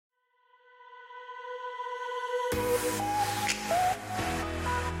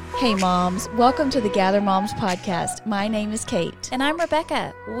Hey moms, welcome to the Gather Moms podcast. My name is Kate. And I'm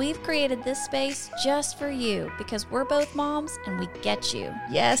Rebecca. We've created this space just for you because we're both moms and we get you.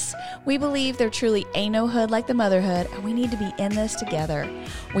 Yes, we believe there truly ain't no hood like the motherhood, and we need to be in this together.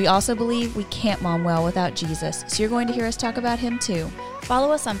 We also believe we can't mom well without Jesus, so you're going to hear us talk about him too.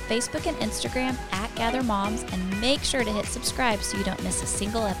 Follow us on Facebook and Instagram at Gather Moms and make sure to hit subscribe so you don't miss a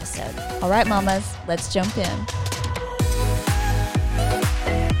single episode. All right, mamas, let's jump in.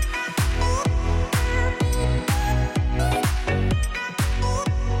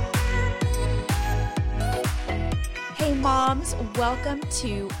 Moms, welcome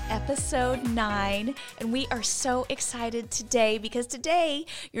to episode 9, and we are so excited today because today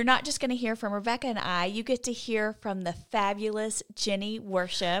you're not just going to hear from Rebecca and I, you get to hear from the fabulous Jenny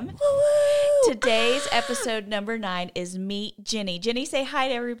Worsham. Today's episode number 9 is Meet Jenny. Jenny, say hi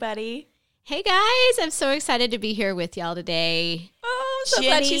to everybody. Hey guys, I'm so excited to be here with y'all today. Oh, I'm so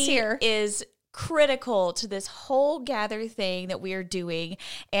glad she's here. Is critical to this whole gather thing that we are doing,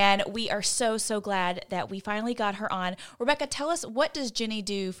 and we are so glad that we finally got her on. Rebecca, tell us, what does Jenny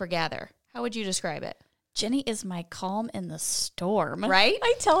do for gather? How would you describe it? Jenny is my calm in the storm. Right?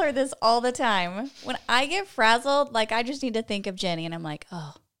 I tell her this all the time. When I get frazzled, like I just need to think of Jenny, and I'm like,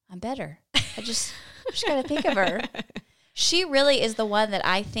 oh, I'm better. I just got to think of her. She really is the one that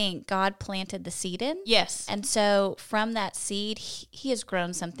I think God planted the seed in. Yes. And so from that seed, he has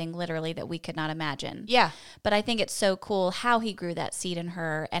grown something literally that we could not imagine. Yeah. But I think it's so cool how he grew that seed in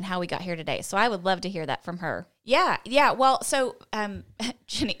her and how we got here today. So I would love to hear that from her. Yeah. Well, so,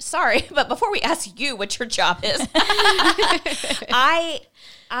 Jenny, sorry, but before we ask you what your job is,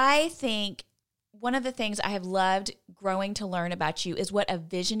 I think one of the things I have loved growing to learn about you is what a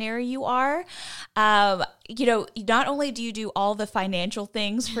visionary you are. Not only do you do all the financial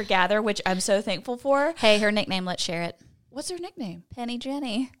things for Gather, which I'm so thankful for. Hey, her nickname, let's share it. What's her nickname? Penny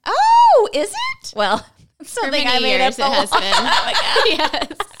Jenny. Oh, is it? Well, something I made up. It has been. Oh my God.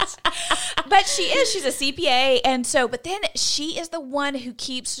 Yes. But she's a CPA. And so, but then she is the one who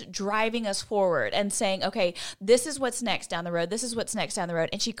keeps driving us forward and saying, okay, this is what's next down the road. This is what's next down the road.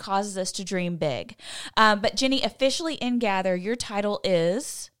 And she causes us to dream big. But Jenny, officially in Gather, your title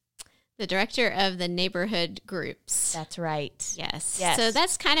is? The director of the neighborhood groups. That's right. Yes. So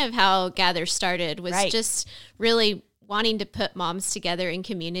that's kind of how Gather started, was just really wanting to put moms together in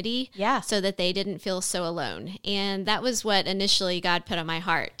community, so that they didn't feel so alone. And that was what initially God put on my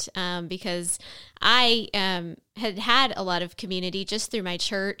heart, because I had a lot of community just through my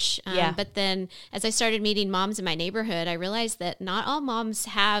church. But then as I started meeting moms in my neighborhood, I realized that not all moms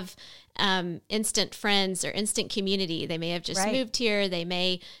have instant friends or instant community. They may have just moved here. They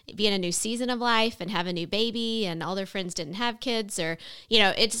may be in a new season of life and have a new baby, and all their friends didn't have kids, or,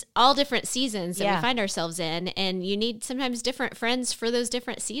 it's all different seasons that we find ourselves in, and you need sometimes different friends for those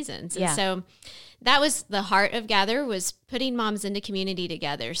different seasons. And so that was the heart of Gather, was putting moms into community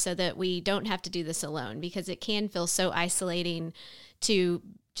together so that we don't have to do this alone, because it can feel so isolating to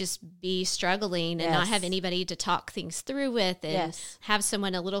just be struggling and not have anybody to talk things through with, and have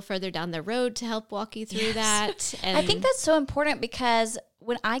someone a little further down the road to help walk you through that. And I think that's so important, because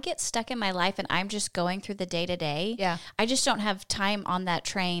when I get stuck in my life and I'm just going through the day-to-day, I just don't have time on that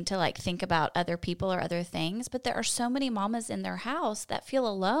train to think about other people or other things. But there are so many mamas in their house that feel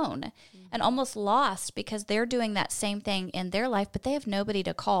alone and almost lost because they're doing that same thing in their life, but they have nobody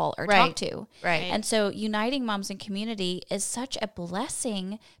to call or talk to. Right. And so uniting moms in community is such a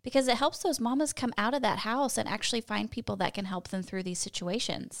blessing, because it helps those mamas come out of that house and actually find people that can help them through these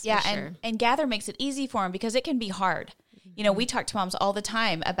situations. Yeah, and Gather makes it easy for them, because it can be hard. We talk to moms all the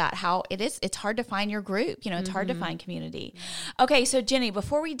time about how it's hard to find your group. It's hard to find community. Okay, so Jenny,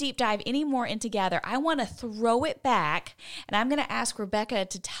 before we deep dive any more into Gather, I want to throw it back, and I'm going to ask Rebecca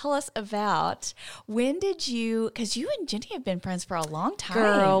to tell us about, when did you, because you and Jenny have been friends for a long time.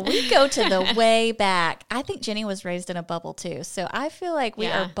 Girl, we go to the way back. I think Jenny was raised in a bubble too, so I feel like we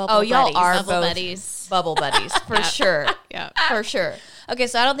are bubble buddies. Y'all are bubble both buddies. Bubble buddies, for sure. Yeah. For sure. Okay,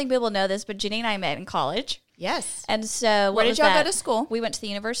 so I don't think people know this, but Jenny and I met in college. Yes. And so where did y'all go to school? We went to the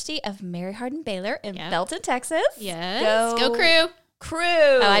University of Mary Hardin Baylor in Belton, Texas. Yes. Go Crew.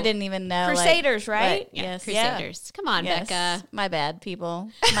 Oh, I didn't even know. Crusaders, right? Yes. Crusaders. Come on, Becca. My bad, people.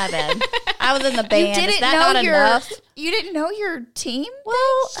 My bad. I was in the band. You didn't Is that not enough? You didn't know your team?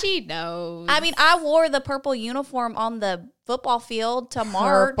 Well, she knows. I mean, I wore the purple uniform on the football field to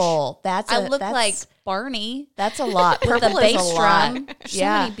march. Purple. I look like Barney. That's a lot. With the Purple bass is a drum. lot. So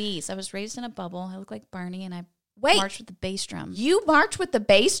many bees. I was raised in a bubble. I look like Barney, and I marched with the bass drum. You marched with the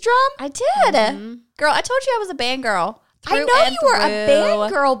bass drum? I did. Girl, I told you I was a band girl. I know you were a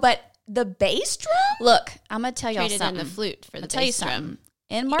band girl, but The bass drum? Look, I'm going to tell y'all Traded something. in the flute for the tell you bass drum. something.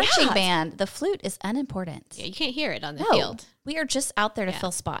 In marching band, the flute is unimportant. Yeah, you can't hear it on the field. We are just out there to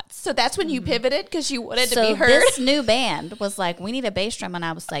fill spots. So that's when you pivoted because you wanted to be So heard? this new band was like, we need a bass drum. And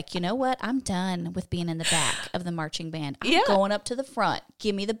I was like, you know what? I'm done with being in the back of the marching band. I'm going up to the front.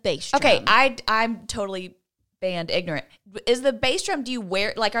 Give me the bass drum. Okay, I'm totally band ignorant. Is the bass drum, do you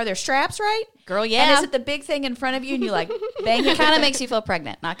wear, like, are there straps, right? Girl, yeah. And is it the big thing in front of you and you like bang it? Kind of makes you feel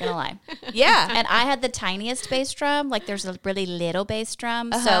pregnant, not going to lie. Yeah. And I had the tiniest bass drum. Like, there's a really little bass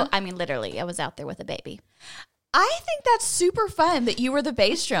drum. So, I mean, literally, I was out there with a baby. I think that's super fun that you were the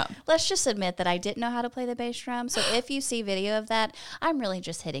bass drum. Let's just admit that I didn't know how to play the bass drum. So if you see video of that, I'm really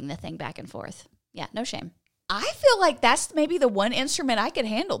just hitting the thing back and forth. Yeah, no shame. I feel like that's maybe the one instrument I could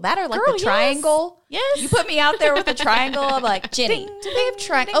handle. That or like Girl, the triangle. Yes. You put me out there with the triangle. I'm like, Jenny, ding, did they have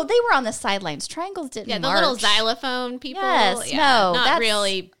triangles? Oh, they were on the sidelines. Triangles didn't Yeah, the march. little xylophone people. Yes, yeah, no, not that's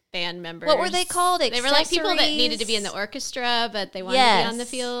really band members. What were they called? They were like people that Accessories? needed to be in the orchestra, but they wanted to be on the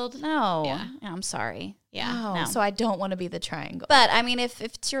field. No, Yeah. I'm sorry. Yeah. Oh, No. so I don't want to be the triangle. But I mean, if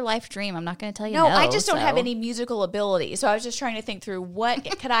it's your life dream, I'm not going to tell you No, no. I just don't have so. any musical ability. So I was just trying to think through what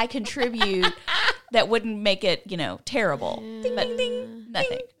could I contribute that wouldn't make it, terrible. Ding, ding, ding.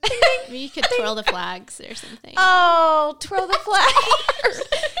 Nothing. Maybe you could twirl the flags or something. Oh, twirl the flag.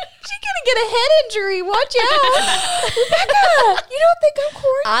 She's going to get a head injury. Watch out. Rebecca, you don't think I'm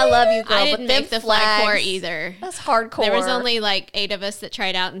coordinated? I love you, girl. I didn't but make the them flag corps flags, either. That's hardcore. There was only like 8 of us that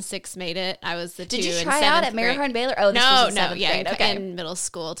tried out and 6 made it. I was the 2 Did you in try out 7th at Mary grade. Hardin Baylor? Oh, this No, was in 7th yeah, grade. Okay. in middle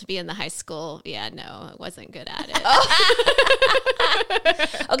school. To be in the high school, yeah, no, I wasn't good at it.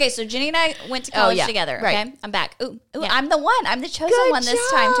 Okay, so Jenny and I went to college together. Okay, right. I'm back. Ooh, Yeah. I'm the one. I'm the chosen Good one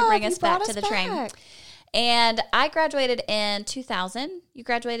this time to bring job. us You back brought to us the train. back. And I graduated in 2000. You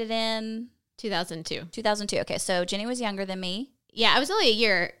graduated in 2002. 2002. Okay, so Jenny was younger than me. Yeah, I was only a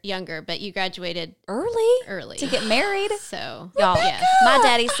year younger, but you graduated Early to get married. So, Y'all, yeah. my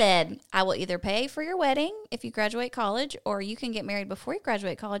daddy said, I will either pay for your wedding if you graduate college, or you can get married before you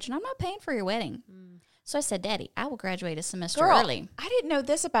graduate college, and I'm not paying for your wedding. So I said, Daddy, I will graduate a semester early. I didn't know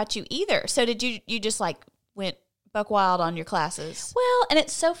this about you either. So did you just like went buck wild on your classes? Well, and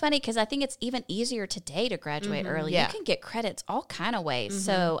it's so funny because I think it's even easier today to graduate early. Yeah. You can get credits all kind of ways.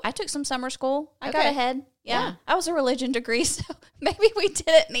 So I took some summer school. I got Okay. ahead. Yeah. Yeah. I was a religion degree, so maybe we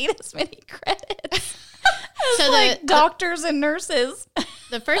didn't need as many credits. So Like doctors and nurses.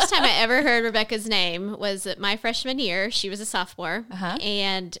 the first time I ever heard Rebecca's name was at my freshman year. She was a sophomore,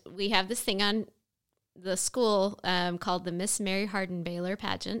 and we have this thing on the school called the Miss Mary Hardin Baylor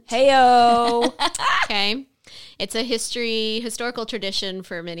pageant. Heyo. Okay. It's a historical tradition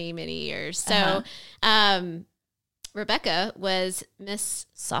for many, many years. So, Rebecca was Miss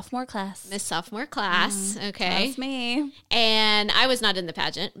Sophomore class. Sophomore class. Okay. That's me. And I was not in the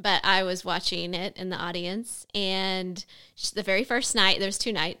pageant, but I was watching it in the audience. And the very first night, there was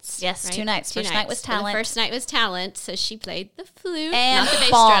 2 nights. Yes, right? 2 nights. First night was So talent. the first night was talent. So she played the flute, And not the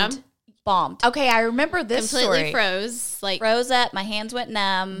bass bombed. drum. Bombed. Okay, I remember this Completely story. froze. Like, Rose up. My hands went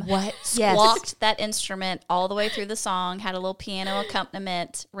numb. What? Yes. Walked that instrument all the way through the song. Had a little piano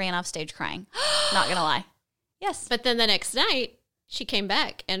accompaniment. Ran off stage crying. Not going to lie. Yes. but then the next night, she came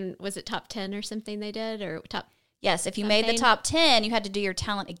back and was it top 10 or something they did? Or top? Yes, if you made the Something. top 10, you had to do your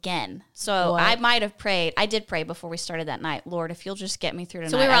talent again. So What? I might have prayed. I did pray before we started that night. Lord, if you'll just get me through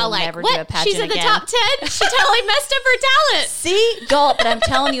tonight, So we were I all will like, never do a what? pageant She's in the again. top 10? She totally messed up her talent. See? Y'all, but I'm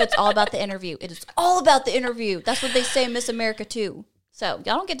telling you, it's all about the interview. It is all about the interview. That's what they say in Miss America, too. So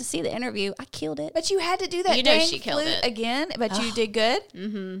y'all don't get to see the interview. I killed it. But you had to do that You know dang she killed flute it. again, but you did good.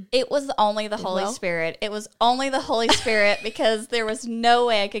 It was only the Holy well? Spirit. It was only the Holy Spirit because there was no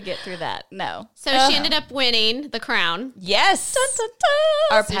way I could get through that. No. So she ended up winning the crown. Yes. Dun, dun,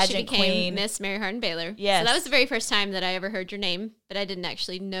 dun. Our So she pageant became queen. Miss Mary Hardin Baylor. Yes. So that was the very first time that I ever heard your name, but I didn't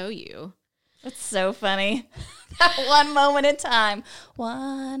actually know you. It's so funny. That one moment in time.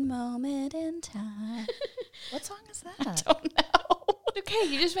 One moment in time. What song is that? Oh no. Okay,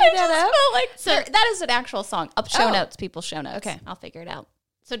 you just made that up. So that is an actual song. Show Oh. notes, people. Show notes. Okay. I'll figure it out.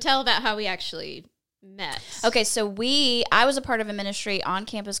 So tell about how we actually met. Okay, so I was a part of a ministry on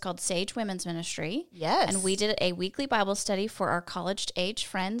campus called Sage Women's Ministry. Yes. And we did a weekly Bible study for our college-age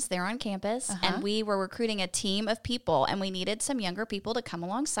friends there on campus. And we were recruiting a team of people, and we needed some younger people to come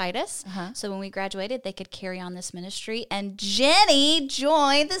alongside us. So when we graduated, they could carry on this ministry. And Jenny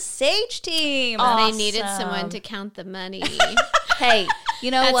joined the Sage team. They needed someone to count the money. Hey,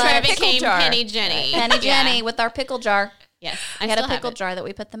 you know That's what? where I Pickle became jar. Penny Jenny. Penny Yeah. Jenny with our pickle jar. Yes. I had a still have pickle it. jar that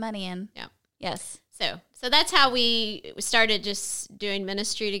we put the money in. Yeah. Yes. So that's how we started just doing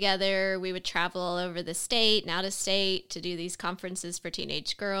ministry together. We would travel all over the state and out of state to do these conferences for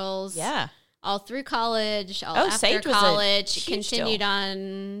teenage girls. Yeah. All through college, after college, continued deal.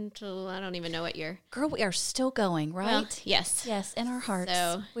 on to I don't even know what year. Girl, we are still going, right? Well, yes. Yes, in our hearts.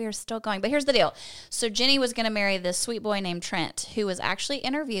 So, we are still going. But here's the deal. So Jenny was going to marry this sweet boy named Trent, who was actually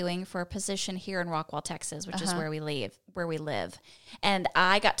interviewing for a position here in Rockwall, Texas, which is where we live. And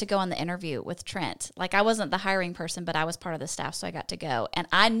I got to go on the interview with Trent. Like, I wasn't the hiring person, but I was part of the staff, so I got to go. And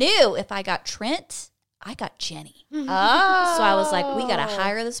I knew if I got Trent, I got Jenny. Oh. So I was like, we got to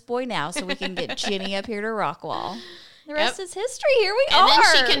hire this boy now so we can get Jenny up here to Rockwall. The rest is history. Here we are. And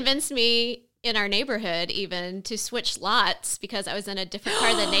then she convinced me in our neighborhood even to switch lots because I was in a different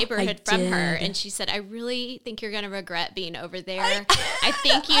part of the neighborhood from her. And she said, I really think you're going to regret being over there. I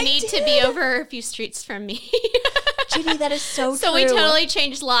think you need to be over a few streets from me. Jenny, that is so true. So we totally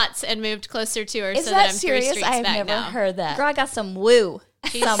changed lots and moved closer to her Is so that that I'm serious? 3 streets I have back never now. heard that. Girl, I got some woo.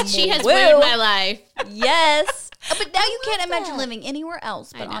 She has wooed my life. Yes. But now you can't imagine living anywhere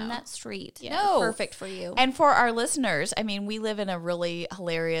else but on that street. Yeah. No. Perfect for you. And for our listeners, I mean, we live in a really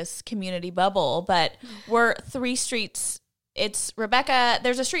hilarious community bubble, but we're 3 streets. It's Rebecca.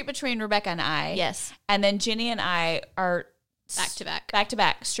 There's a street between Rebecca and I. Yes. And then Jenny and I are back to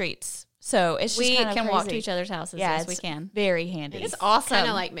back streets. So it's just we kind of can crazy. walk to each other's houses. Yeah, yes, we can. Very handy. It's awesome. Kind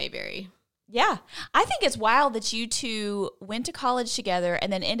of like Mayberry. Yeah. I think it's wild that you two went to college together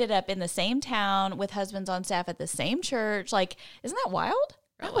and then ended up in the same town with husbands on staff at the same church. Like, isn't that wild?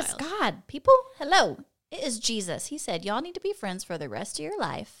 That was God. People, hello. It is Jesus. He said, y'all need to be friends for the rest of your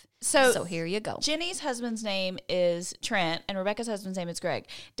life. So here you go. Jenny's husband's name is Trent and Rebecca's husband's name is Greg.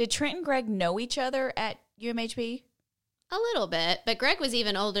 Did Trent and Greg know each other at UMHB? A little bit, but Greg was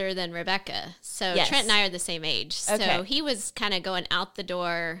even older than Rebecca. So Yes. Trent and I are the same age. So Okay. he was kind of going out the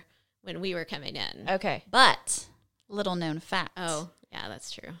door when we were coming in. Okay. But, little known fact. Oh, yeah,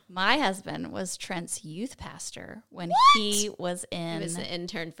 that's true. My husband was Trent's youth pastor when he was in He was the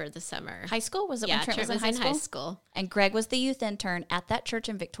intern for the summer. high school. Was it Yeah, when Trent was in high school? And Greg was the youth intern at that church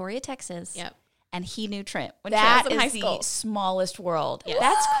in Victoria, Texas. Yep. And he knew Trent when That Trent was in high is school. the smallest world. Yes.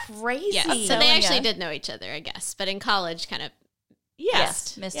 That's crazy. Yeah. So they Telling actually ya. did know each other, I guess. But in college, kind of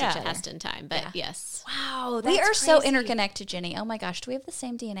Yes. missed Yeah. each other. passed in time. But yes. Wow. We that's are so crazy. interconnected, Jenny. Oh my gosh, do we have the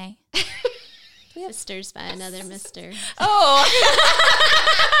same DNA? Sisters by another mister. Oh.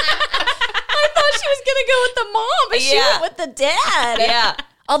 I thought she was gonna go with the mom, but she Yeah. went with the dad. Yeah.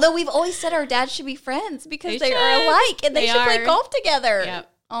 Although we've always said our dads should be friends because They they are should. alike and they They should play are. golf together. Yep.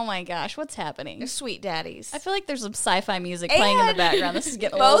 Oh my gosh, what's happening? They're sweet daddies. I feel like there's some sci-fi music playing in the And background. This is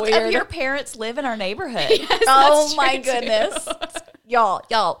getting a little Both weird. of your parents live in our neighborhood. Oh my goodness.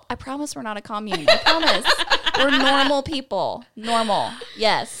 Y'all, I promise we're not a commune. I promise. We're normal people. Normal.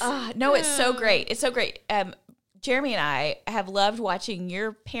 Yes. No, it's so great. It's so great. Jeremy and I have loved watching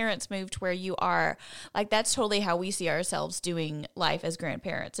your parents move to where you are. Like, that's totally how we see ourselves doing life as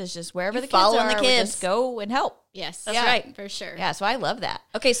grandparents. It's just wherever the kids following are, the we kids. just go and help. Yes. That's right. For sure. Yeah, so I love that.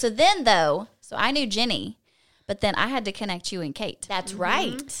 Okay, so then though, so I knew Jenny, but then I had to connect you and Kate. That's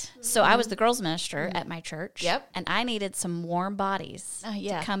right. So I was the girls minister at my church. Yep. And I needed some warm bodies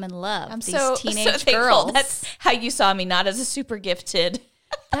Yeah. to come and love I'm these so teenage thankful. girls. That's how you saw me, not as a super gifted.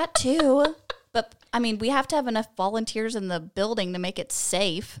 That too. But I mean, we have to have enough volunteers in the building to make it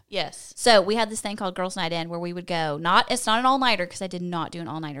safe. Yes. So we had this thing called Girls Night In where we would go. It's not an all-nighter because I did not do an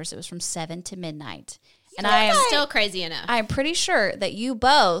all-nighters. It was from 7 to midnight. And I am Still crazy enough. I'm pretty sure that you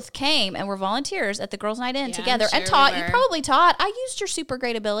both came and were volunteers at the Girls Night In Yeah, together I'm and sure taught. we You were. probably taught. I used your super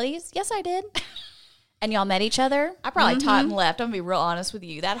great abilities. Yes, I did. And y'all met each other. I probably taught and left. I'm going to be real honest with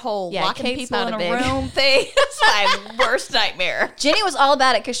you. That whole Yeah, locking Kate's people not in a a big- room thing is my worst nightmare. Jenny was all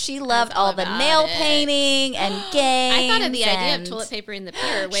about it because she loved all the about nail it. painting and games. I thought of the idea and of toilet paper in the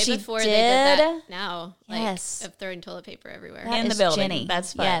pier way She before they did did? that now. Like, Yes. of throwing toilet paper everywhere. That In the is building. Jenny.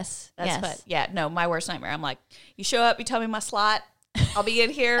 That's fun. Yes, That's yes. fun. Yeah, no, my worst nightmare. I'm like, you show up, you tell me my slot, I'll be in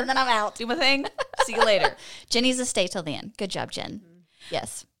here. And then I'm out. Do my thing. See you later. Jenny's a stay till the end. Good job, Jen.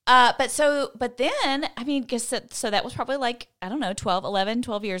 Yes. But then, I mean, so that was probably like, I don't know,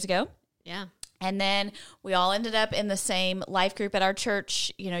 12 years ago. Yeah. And then we all ended up in the same life group at our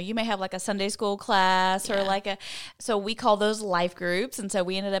church. You know, you may have like a Sunday school class or so we call those life groups. And so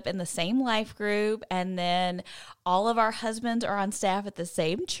we ended up in the same life group. And then all of our husbands are on staff at the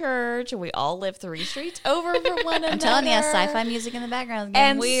same church. And we all live 3 streets over from one another. I'm telling you, sci-fi music in the background is getting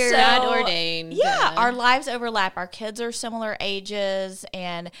And weird. so- God ordained. Yeah, our lives overlap. Our kids are similar ages.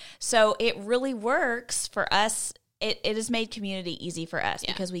 And so it really works for us it has made community easy for us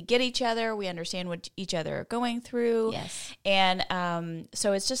because we get each other, we understand what each other are going through. Yes. And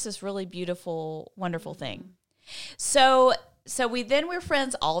so it's just this really beautiful, wonderful thing. So we're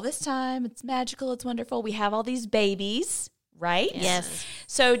friends all this time. It's magical. It's wonderful. We have all these babies, right? Yes.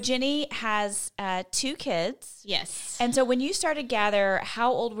 So Jenny has 2 kids. Yes. And so when you started Gather,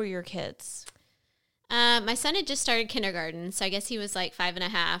 how old were your kids? My son had just started kindergarten, so I guess he was like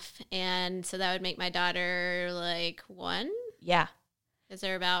 5.5, and so that would make my daughter like 1. Yeah. Because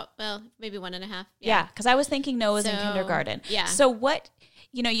they're about, maybe 1.5. Yeah, because I was thinking Noah's in kindergarten. Yeah. So what,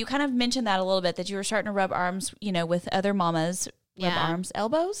 you kind of mentioned that a little bit, that you were starting to rub arms, with other mamas. Rub arms,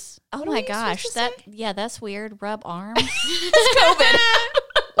 elbows? Oh my gosh. That's weird. Rub arms. It's COVID.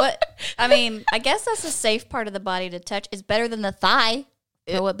 What? I mean, I guess that's a safe part of the body to touch. It's better than the thigh.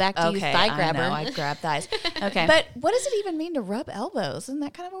 Throw it back to you, thigh grabber. I grab thighs. Okay. But what does it even mean to rub elbows? Isn't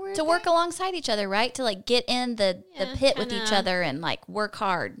that kind of a weird To thing? work alongside each other, right? To like get in the pit with each other and like work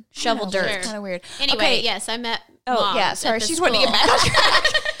hard, shovel dirt. It's kind of weird. Anyway, yes, I met moms sorry. at the She's wanting to school. get back on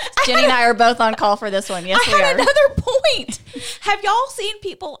track. Jenny and I are both on call for this one. Yes, we I had are. another point. Have y'all seen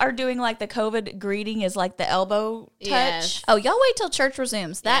people are doing like the COVID greeting is like the elbow touch? Yes. Oh, y'all wait till church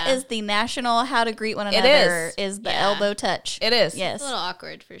resumes. That is the national how to greet one another is the elbow touch. It is. Yes. It's a little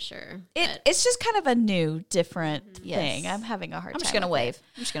awkward for sure. It's just kind of a new, different thing. I'm having a hard time. I'm just going to with wave. it.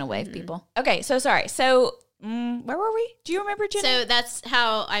 I'm just going to wave people. Okay, so sorry. So where were we? Do you remember, Jenny? So that's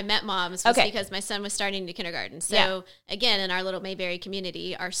how I met moms, was Okay. because my son was starting to kindergarten. So again, in our little Mayberry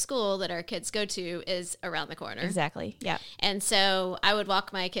community, our school that our kids go to is around the corner. Exactly. Yeah. And so I would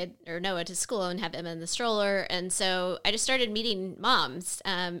walk my kid or Noah to school and have Emma in the stroller. And so I just started meeting moms,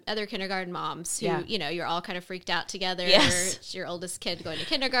 other kindergarten moms who, you're all kind of freaked out together. Yes. It's your oldest kid going to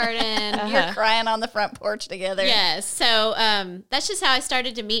kindergarten. You're crying on the front porch together. Yes. So that's just how I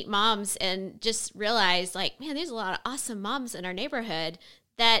started to meet moms and just realize, like, man, there's a lot of awesome moms in our neighborhood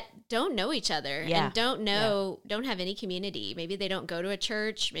that don't know each other and don't have any community. Maybe they don't go to a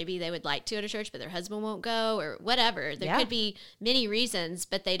church. Maybe they would like to go to church, but their husband won't go or whatever. There could be many reasons,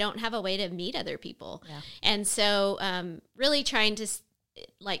 but they don't have a way to meet other people. Yeah. And so really trying to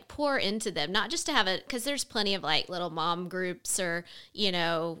like pour into them, not just to have because there's plenty of like little mom groups or,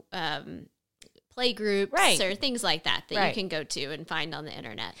 play groups or things like that you can go to and find on the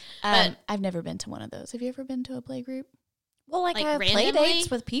internet. But I've never been to one of those. Have you ever been to a play group? Well, like I have randomly? play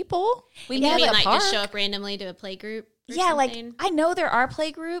dates with people. We mean like just show up randomly to a play group? Yeah, something? like I know there are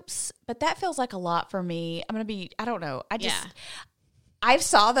play groups, but that feels like a lot for me. I don't know. I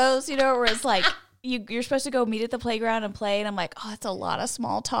saw those, where it's like you're supposed to go meet at the playground and play, and I'm like, oh, that's a lot of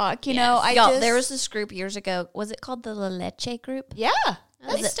small talk, you know. There was this group years ago. Was it called the La Leche group? Yeah.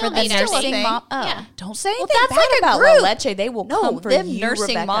 They still for meet the nursing mom. Oh. Yeah. Don't say anything that's bad like a about group. La Leche. They will come for them you, nursing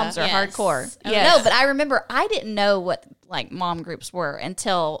Rebecca. moms are hardcore. Yes. No, but I remember I didn't know what like mom groups were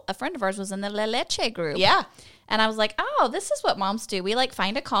until a friend of ours was in the La Leche group. Yeah. And I was like, oh, this is what moms do. We like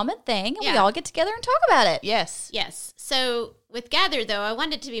find a common thing and we all get together and talk about it. Yes. Yes. So with Gather, though, I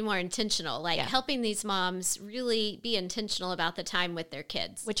wanted to be more intentional, like helping these moms really be intentional about the time with their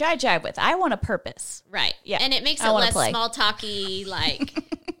kids. Which I jive with. I want a purpose. Right. Yeah. And it makes it less small talky, like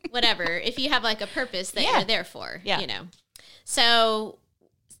whatever, if you have like a purpose that you're there for, So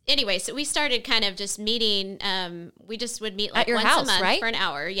anyway, so we started kind of just meeting. We just would meet like at your once house, a month right? for an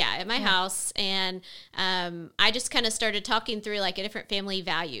hour. Yeah, at my house. And I just kind of started talking through like a different family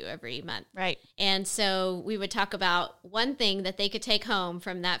value every month. Right. And so we would talk about one thing that they could take home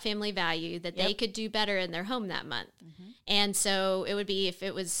from that family value that they could do better in their home that month. Mm-hmm. And so it would be, if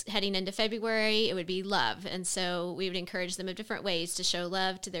it was heading into February, it would be love. And so we would encourage them of different ways to show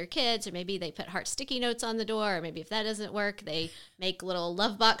love to their kids, or maybe they put heart sticky notes on the door, or maybe if that doesn't work, they make little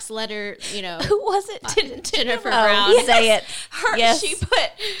love box letter, Who was it? Jennifer Brown. Say it.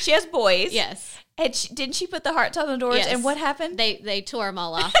 She has boys. Yes. And didn't she put the hearts on the doors? Yes. And what happened? They tore them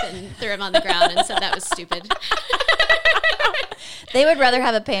all off and threw them on the ground and said that was stupid. They would rather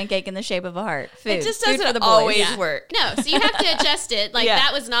have a pancake in the shape of a heart. Food. It just Food doesn't for the boys. always work. No, so you have to adjust it. Like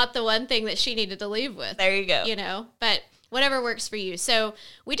that was not the one thing that she needed to leave with. There you go. But whatever works for you. So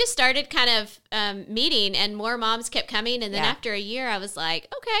we just started kind of meeting, and more moms kept coming. And then after a year, I was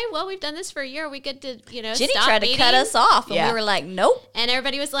like, okay, well, we've done this for a year. Are we good to, Jenny stop tried meeting? to cut us off, and we were like, nope. And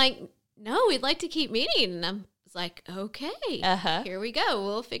everybody was like, no, we'd like to keep meeting. And I was like, okay, here we go.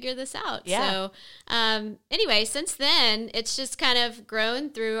 We'll figure this out. Yeah. So anyway, since then, it's just kind of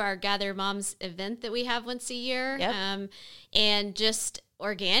grown through our Gather Moms event that we have once a year. Yep. And just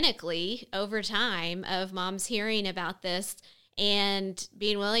organically over time of moms hearing about this and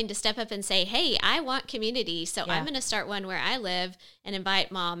being willing to step up and say, hey, I want community. So I'm going to start one where I live and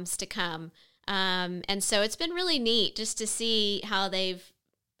invite moms to come. And so it's been really neat just to see how they've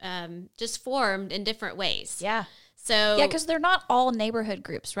just formed in different ways. Yeah. So yeah, because they're not all neighborhood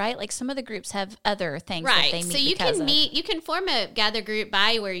groups, right? Like some of the groups have other things that they meet. So you can form a gather group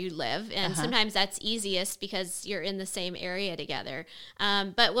by where you live, and sometimes that's easiest because you're in the same area together.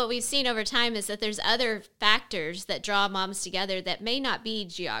 But what we've seen over time is that there's other factors that draw moms together that may not be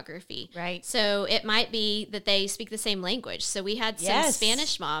geography. Right. So it might be that they speak the same language. So we had some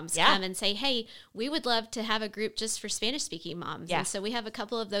Spanish moms come and say, hey, we would love to have a group just for Spanish-speaking moms. Yeah. And so we have a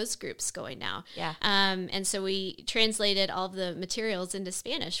couple of those groups going now. Yeah. And so we translated all of the materials into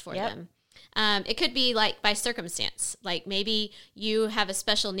Spanish for them. It could be like by circumstance, like maybe you have a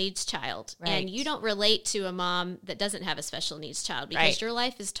special needs child and you don't relate to a mom that doesn't have a special needs child because your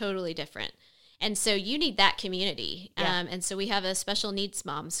life is totally different. And so you need that community. And so we have a special needs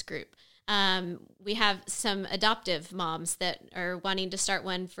moms group. We have some adoptive moms that are wanting to start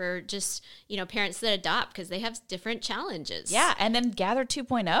one for just, parents that adopt because they have different challenges. Yeah. And then Gather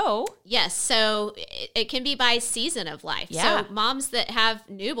 2.0. Yes. So it can be by season of life. Yeah. So moms that have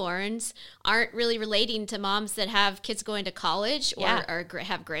newborns aren't really relating to moms that have kids going to college or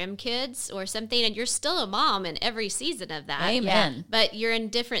have grandkids or something. And you're still a mom in every season of that. Amen. But you're in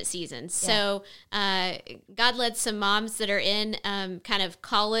different seasons. So God led some moms that are in kind of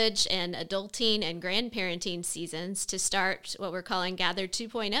college and adulting and grandparenting seasons to start what we're calling Gather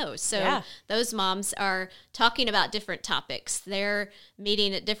 2.0. So those moms are talking about different topics. They're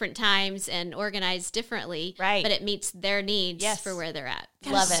meeting at different times and organized differently, but it meets their needs for where they're at.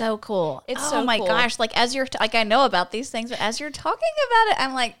 Love it. So cool. It's so my gosh. Like as you're I know about these things, but as you're talking about it,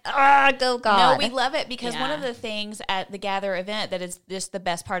 I'm like, go God. No, we love it because one of the things at the Gather event that is just the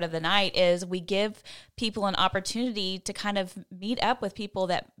best part of the night is we give people an opportunity to kind of meet up with people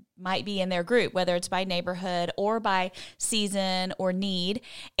that might be in their group, whether it's by neighborhood or by season or need.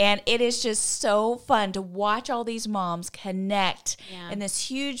 And it is just so fun to watch all these moms connect in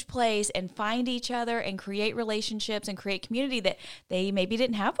this huge place and find each other and create relationships and create community that they maybe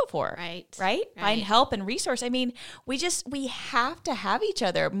didn't have before. Right? Find help and resource. I mean, we have to have each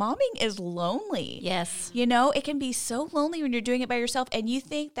other. Momming is lonely. Yes. It can be so lonely when you're doing it by yourself and you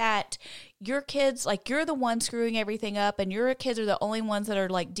think that your kids, like you're the one screwing everything up and your kids are the only ones that are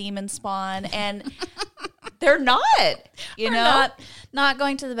like demon spawn and they're not, not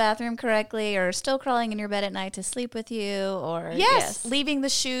going to the bathroom correctly or still crawling in your bed at night to sleep with you or leaving the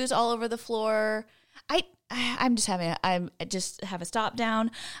shoes all over the floor. I just have a stop down.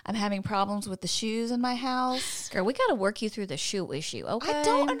 I'm having problems with the shoes in my house. Girl, we got to work you through the shoe issue, okay? I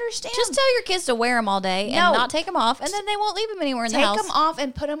don't understand. Just tell your kids to wear them all day and not take them off, and then they won't leave them anywhere in the house. Take them off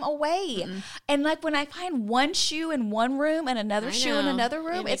and put them away. Mm-hmm. And like when I find one shoe in one room and another shoe in another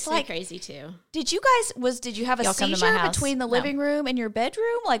room, it's like crazy too. Did you have a seizure between the living room and your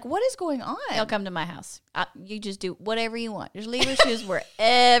bedroom? Like what is going on? They'll come to my house. You just do whatever you want. Just leave your shoes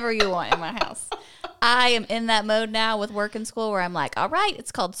wherever you want in my house. I am in that mode now with work and school where I'm like, all right,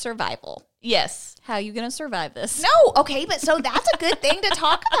 it's called survival. Yes. How are you going to survive this? No. Okay. But so that's a good thing to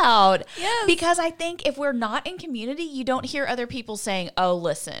talk about. Yes. Because I think if we're not in community, you don't hear other people saying, oh,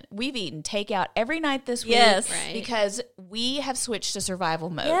 listen, we've eaten takeout every night this week because we have switched to survival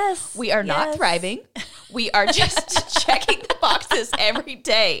mode. Yes. We are not thriving. We are just checking the boxes every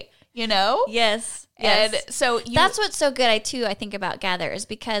day, Yes. And so that's what's so good, I think about Gather is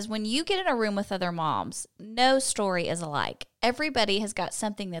because when you get in a room with other moms, no story is alike. Everybody has got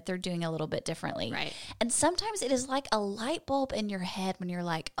something that they're doing a little bit differently. Right. And sometimes it is like a light bulb in your head when you're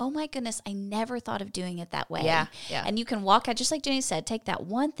like, oh my goodness, I never thought of doing it that way. Yeah. And you can walk out, just like Jenny said, take that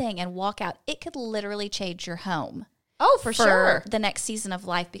one thing and walk out. It could literally change your home. Oh, for sure. The next season of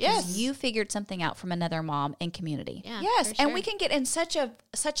life because you figured something out from another mom in community. Yeah, yes. And we can get in such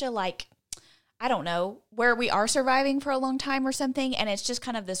a like, I don't know, where we are surviving for a long time or something. And it's just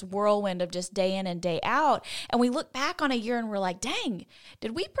kind of this whirlwind of just day in and day out. And we look back on a year and we're like, dang,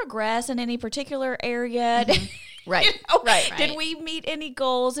 did we progress in any particular area? Mm-hmm. Right. Right. Did we meet any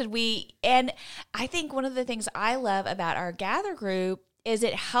goals? And I think one of the things I love about our Gather group is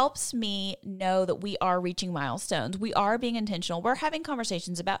it helps me know that we are reaching milestones. We are being intentional. We're having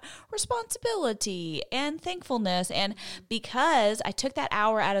conversations about responsibility and thankfulness. And because I took that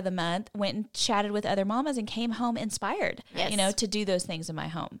hour out of the month, went and chatted with other mamas and came home inspired, to do those things in my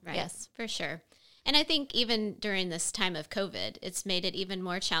home. Right. Yes, for sure. And I think even during this time of COVID, it's made it even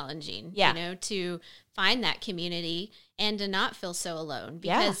more challenging, to find that community and to not feel so alone,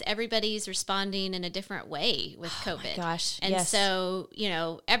 because everybody's responding in a different way with COVID. My gosh. And so,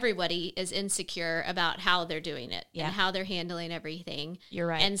 everybody is insecure about how they're doing it and how they're handling everything. You're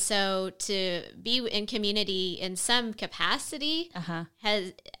right. And so to be in community in some capacity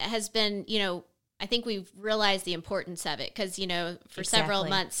has been, I think we've realized the importance of it because, for several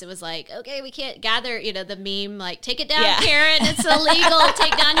months it was like, okay, we can't gather, the meme, like, take it down, Karen, it's illegal,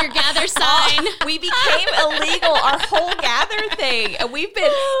 take down your gather sign. We became illegal, our whole gather thing. And we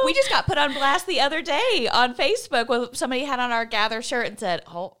just got put on blast the other day on Facebook when somebody had on our gather shirt and said,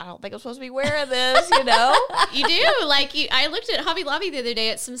 oh, I don't think I'm supposed to be wearing this, You do. I looked at Hobby Lobby the other day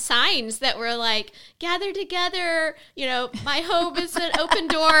at some signs that were like, gather together, my home is an open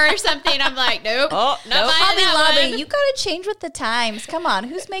door or something. I'm like, nope. Oh, no. Hobby Lobby, you got to change with the times. Come on.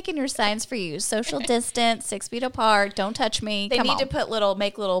 Who's making your signs for you? Social distance, 6 feet apart, don't touch me. They need to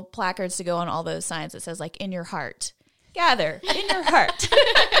make little placards to go on all those signs that says, like, in your heart. Gather in your heart.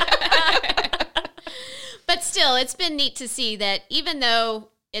 But still, it's been neat to see that even though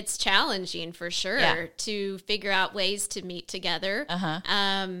it's challenging for sure to figure out ways to meet together,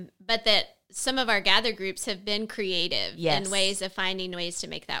 but that some of our gather groups have been creative in ways of finding ways to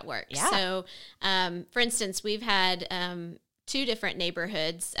make that work. Yeah. So, for instance, we've had 2 different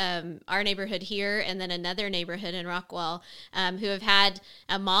neighborhoods, our neighborhood here and then another neighborhood in Rockwall, who have had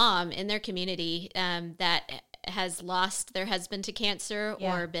a mom in their community that has lost their husband to cancer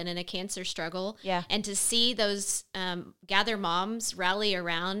or been in a cancer struggle. Yeah. And to see those gather moms rally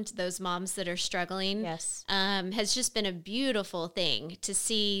around those moms that are struggling has just been a beautiful thing to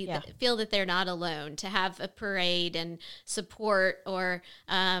see, feel that they're not alone, to have a parade and support or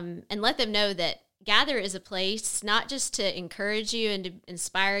and let them know that Gather is a place not just to encourage you and to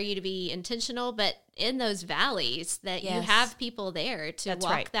inspire you to be intentional, but in those valleys that you have people there to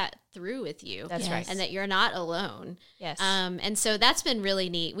walk that through with you. That's right. And that you're not alone. Yes. And so that's been really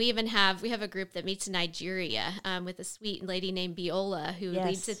neat. We even have a group that meets in Nigeria with a sweet lady named Biola who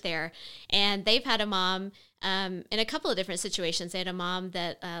leads it there. And they've had a mom in a couple of different situations. They had a mom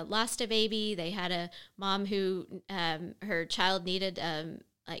that lost a baby. They had a mom who her child needed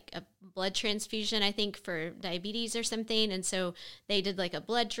like a blood transfusion, I think, for diabetes or something. And so they did like a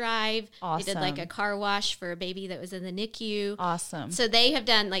blood drive. Awesome. They did like a car wash for a baby that was in the NICU. Awesome. So they have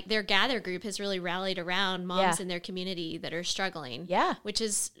done, like, their gather group has really rallied around moms in their community that are struggling. Yeah. Which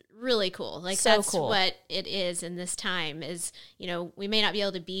is really cool. Like, so that's cool. What it is in this time is, we may not be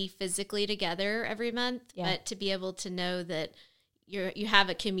able to be physically together every month, but to be able to know that you have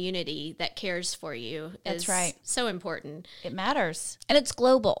a community that cares for you. That's right. So important. It matters. And it's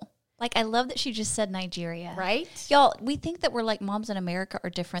global. Like, I love that she just said Nigeria. Right? Y'all, we think that we're like moms in America are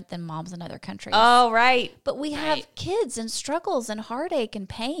different than moms in other countries. Oh, right. But we have kids and struggles and heartache and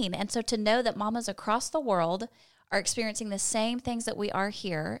pain. And so to know that mamas across the world are experiencing the same things that we are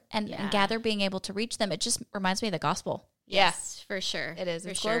here and Gather being able to reach them, it just reminds me of the gospel. Yes, for sure. It is.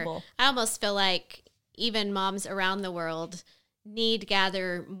 It's global. I almost feel like even moms around the world need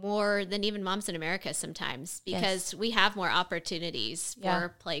Gather more than even moms in America sometimes, because we have more opportunities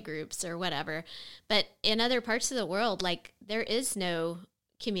for play groups or whatever. But in other parts of the world, like, there is no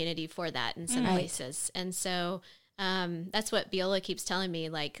community for that in some places. And so that's what Biola keeps telling me,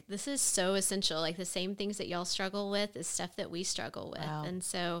 like, this is so essential. Like, the same things that y'all struggle with is stuff that we struggle with. Wow. And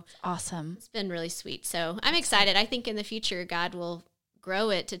so awesome. It's been really sweet. So I'm excited. I think in the future, God will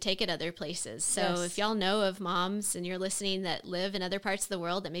grow it to take it other places. So if y'all know of moms and you're listening that live in other parts of the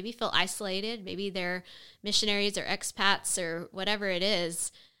world that maybe feel isolated, maybe they're missionaries or expats or whatever it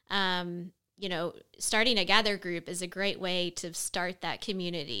is, starting a Gather group is a great way to start that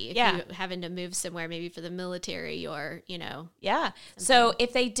community. If you're having to move somewhere, maybe for the military or, Yeah. Something. So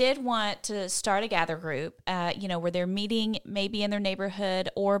if they did want to start a Gather group, where they're meeting maybe in their neighborhood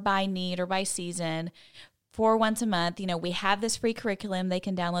or by need or by season, for once a month, we have this free curriculum they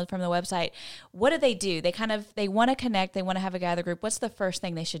can download from the website. What do? They want to connect. They want to have a Gather group. What's the first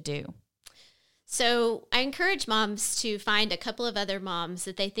thing they should do? So I encourage moms to find a couple of other moms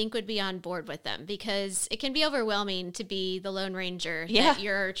that they think would be on board with them, because it can be overwhelming to be the Lone Ranger that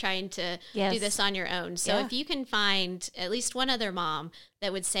you're trying to do this on your own. So if you can find at least one other mom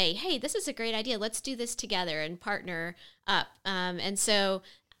that would say, hey, this is a great idea, let's do this together and partner up. And so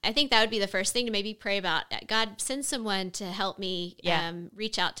I think that would be the first thing to maybe pray about. God, send someone to help me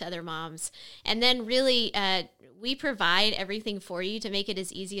reach out to other moms. And then really, we provide everything for you to make it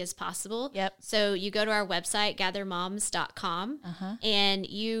as easy as possible. Yep. So you go to our website, gathermoms.com, and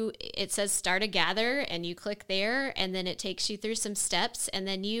it says start a Gather, and you click there, and then it takes you through some steps, and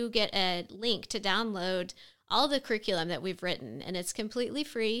then you get a link to download all the curriculum that we've written, and it's completely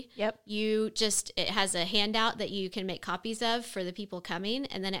free. Yep. It has a handout that you can make copies of for the people coming,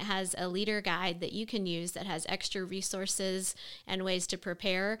 and then it has a leader guide that you can use that has extra resources and ways to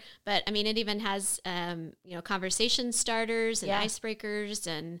prepare. But I mean, it even has, conversation starters and icebreakers.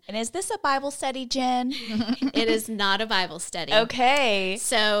 And is this a Bible study, Jen? It is not a Bible study. Okay.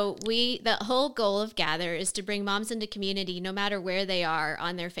 So the whole goal of Gather is to bring moms into community no matter where they are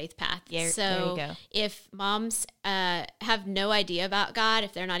on their faith path. There you go. If moms have no idea about God,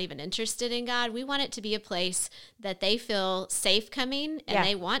 if they're not even interested in God, we want it to be a place that they feel safe coming and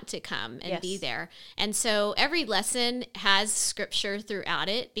they want to come and be there. And so every lesson has scripture throughout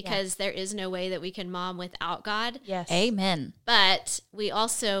it because there is no way that we can mom without God. Yes. Amen. But we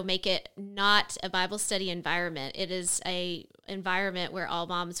also make it not a Bible study environment. It is a environment where all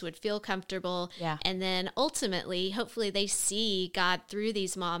moms would feel comfortable. Yeah. And then ultimately, hopefully they see God through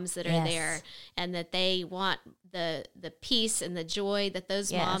these moms that are there, and that they want the peace and the joy that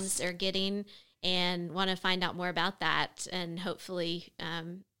those moms are getting, and want to find out more about that, and hopefully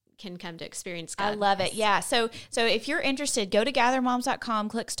can come to experience God. I love it. Yeah. So if you're interested, go to gathermoms.com,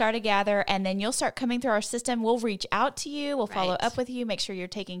 click Start a Gather, and then you'll start coming through our system. We'll reach out to you. We'll follow up with you, make sure you're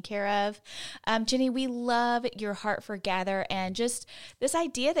taken care of. Jenny, we love your heart for Gather, and just this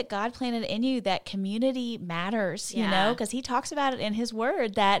idea that God planted in you that community matters, you know, because he talks about it in his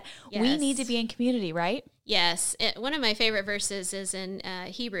word that we need to be in community, right? Yes. One of my favorite verses is in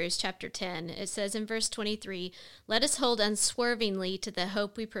Hebrews chapter 10. It says in verse 23, "Let us hold unswervingly to the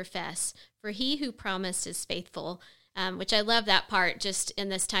hope we profess, for he who promised is faithful." Which I love that part just in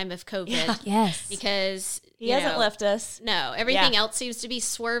this time of COVID. Yeah. Yes. Because he hasn't left us. No, everything else seems to be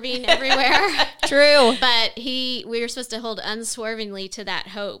swerving everywhere. True. But we are supposed to hold unswervingly to that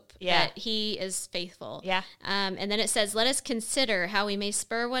hope that he is faithful. Yeah. And then it says, "Let us consider how we may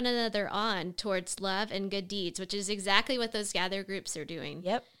spur one another on towards love and good deeds," which is exactly what those gather groups are doing.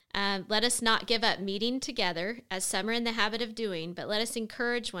 Yep. "Let us not give up meeting together, as some are in the habit of doing, but let us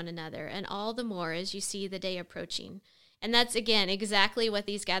encourage one another, and all the more as you see the day approaching." And that's, again, exactly what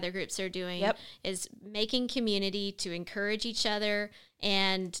these gather groups are doing, is making community to encourage each other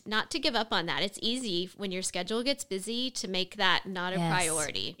and not to give up on that. It's easy when your schedule gets busy to make that not a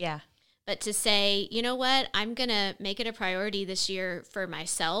priority. Yeah. But to say, you know what, I'm going to make it a priority this year for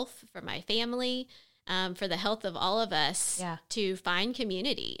myself, for my family, for the health of all of us, to find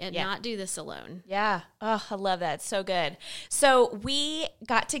community and not do this alone. Yeah. Oh, I love that. It's so good. So we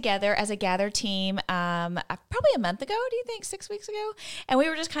got together as a Gather team probably a month ago, do you think, 6 weeks ago? And we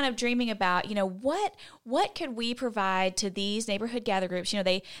were just kind of dreaming about, what could we provide to these neighborhood Gather groups?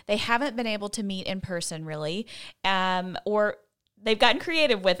 They haven't been able to meet in person really, or they've gotten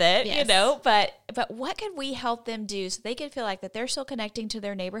creative with it, but what could we help them do so they could feel like that they're still connecting to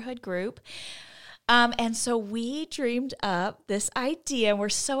their neighborhood group? And so we dreamed up this idea, and we're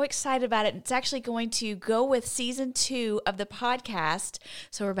so excited about it. It's actually going to go with season 2 of the podcast.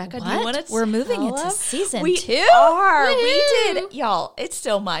 So Rebecca, do you want to We're moving into season 2? We are. Woo! We did. Y'all, it's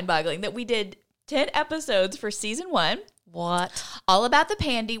still mind-boggling that we did 10 episodes for season 1. What? All about the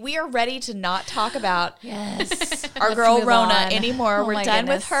pandy. We are ready to not talk about our girl Rona anymore. Oh, we're done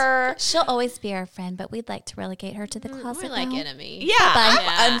with her. She'll always be our friend, but we'd like to relegate her to the closet. We're like enemy. Yeah,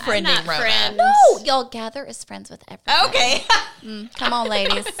 I'm unfriending Rona. Friends. No, y'all Gather is friends with everybody. Okay. Come on,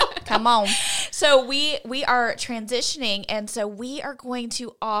 ladies. Come on. So we are transitioning, and so we are going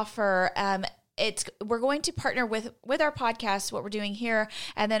to offer we're going to partner with our podcast, what we're doing here,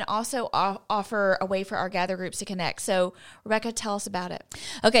 and then also offer a way for our Gather groups to connect. So Rebecca, tell us about it.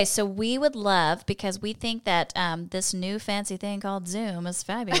 Okay, so we would love, because we think that this new fancy thing called Zoom is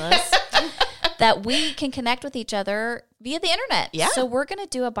fabulous, that we can connect with each other via the internet. Yeah. So we're going to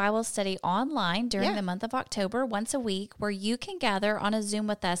do a Bible study online during the month of October, once a week, where you can gather on a Zoom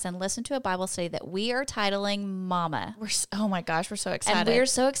with us and listen to a Bible study that we are titling Mama. Oh my gosh, we're so excited. And we're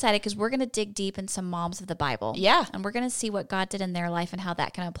so excited because we're going to dig deep in some moms of the Bible. Yeah. And we're going to see what God did in their life and how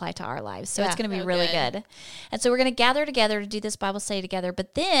that can apply to our lives. So it's going to be really good. And so we're going to gather together to do this Bible study together.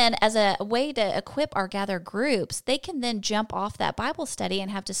 But then as a way to equip our Gather groups, they can then jump off that Bible study and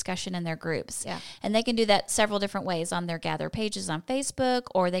have discussion in their groups. Yeah. And they can do that several different ways on their Gather pages on Facebook,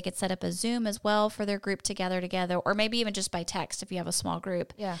 or they could set up a Zoom as well for their group to gather together, or maybe even just by text if you have a small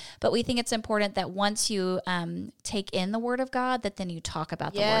group. Yeah. But we think it's important that once you take in the Word of God, that then you talk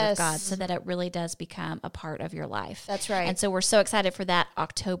about the Word of God, so that it really does become a part of your life. That's right. And so we're so excited for that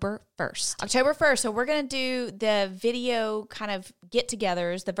October 1st. October 1st. So we're going to do the video kind of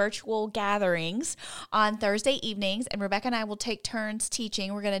get-togethers, the virtual gatherings on Thursday evenings, and Rebecca and I will take turns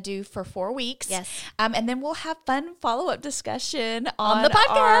teaching. We're going to do for 4 weeks. weeks. Yes. And then we'll have fun follow-up discussion on the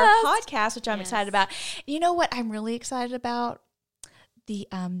podcast, which I'm excited about. You know what I'm really excited about? The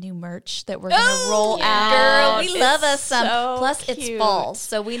new merch that we're going to roll out. Girl, we love us some. Plus, it's fall,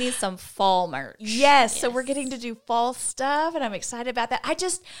 so we need some fall merch. Yes, so we're getting to do fall stuff, and I'm excited about that.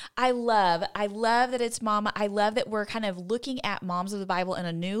 I love that it's Mama. I love that we're kind of looking at moms of the Bible in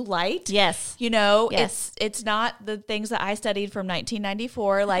a new light. Yes. You know, it's not the things that I studied from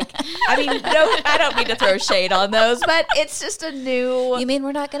 1994. Like, I mean, no, I don't mean to throw shade on those, but it's just a new. You mean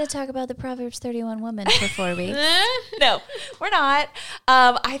we're not going to talk about the Proverbs 31 woman for 4 weeks? No, we're not.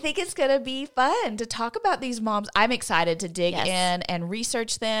 I think it's going to be fun to talk about these moms. I'm excited to dig in and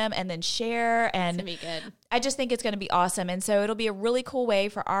research them and then share. And it's going to be good. I just think it's going to be awesome. And so it'll be a really cool way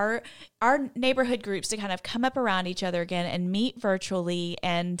for our neighborhood groups to kind of come up around each other again and meet virtually.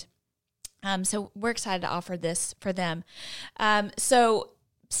 And so we're excited to offer this for them. So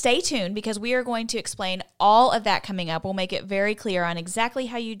stay tuned because we are going to explain all of that coming up. We'll make it very clear on exactly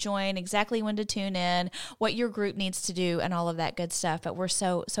how you join, exactly when to tune in, what your group needs to do, and all of that good stuff. But we're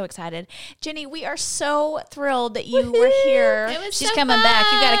so excited. Jenny, we are so thrilled that you were here. She's coming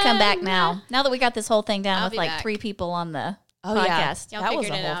back. You got to come back now. Now that we got this whole thing down with like 3 people on the podcast. Yeah. That was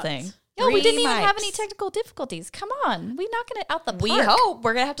the whole thing. No, we didn't even have any technical difficulties. Come on. We're knocking it out the park. We hope.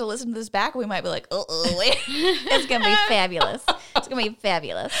 We're going to have to listen to this back. We might be like, wait. It's going to be fabulous. It's going to be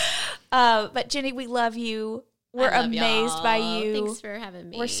fabulous. But Jenny, we love you. We're amazed by you. Thanks for having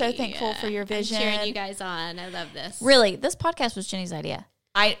me. We're so thankful for your vision. I'm cheering you guys on. I love this. Really, this podcast was Jenny's idea.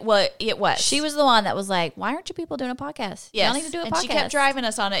 It was. She was the one that was like, why aren't you people doing a podcast? Yes. Y'all need to do a podcast. And she kept driving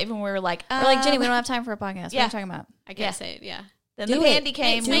us on it even when we were like, we're like, Jenny, we don't have time for a podcast. What are you talking about? I guess it, Then the Pandy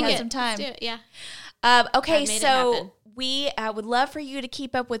came. We had some time. Let's do it, okay, so we would love for you to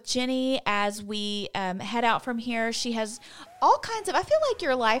keep up with Jenny as we head out from here. She has all kinds of, I feel like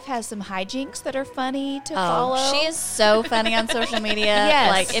your life has some hijinks that are funny to follow. She is so funny on social media. Yes.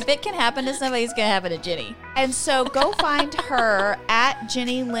 Like, if it can happen to somebody, it's going to happen to Jenny. And so go find her at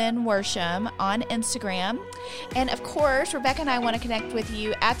Jenny Lynn Worsham on Instagram. And of course, Rebecca and I want to connect with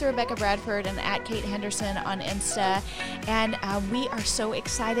you at the Rebecca Bradford and at Kate Henderson on Insta. And we are so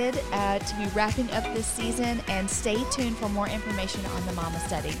excited to be wrapping up this season. And stay tuned for more information on the Mama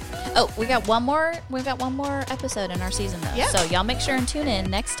Study. Oh, we've got one more episode in our season, though. Yeah. So y'all make sure and tune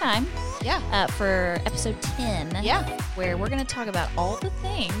in next time. Yeah. For episode 10. Yeah. Where we're going to talk about all the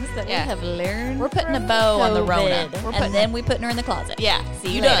things that we have learned. We're putting a bow on the Rona. And then we putting her in the closet. Yeah.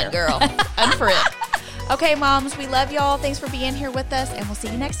 See you later. Done, girl. Unfrit. Okay, moms, we love y'all. Thanks for being here with us, and we'll see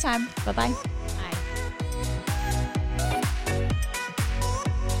you next time. Bye-bye.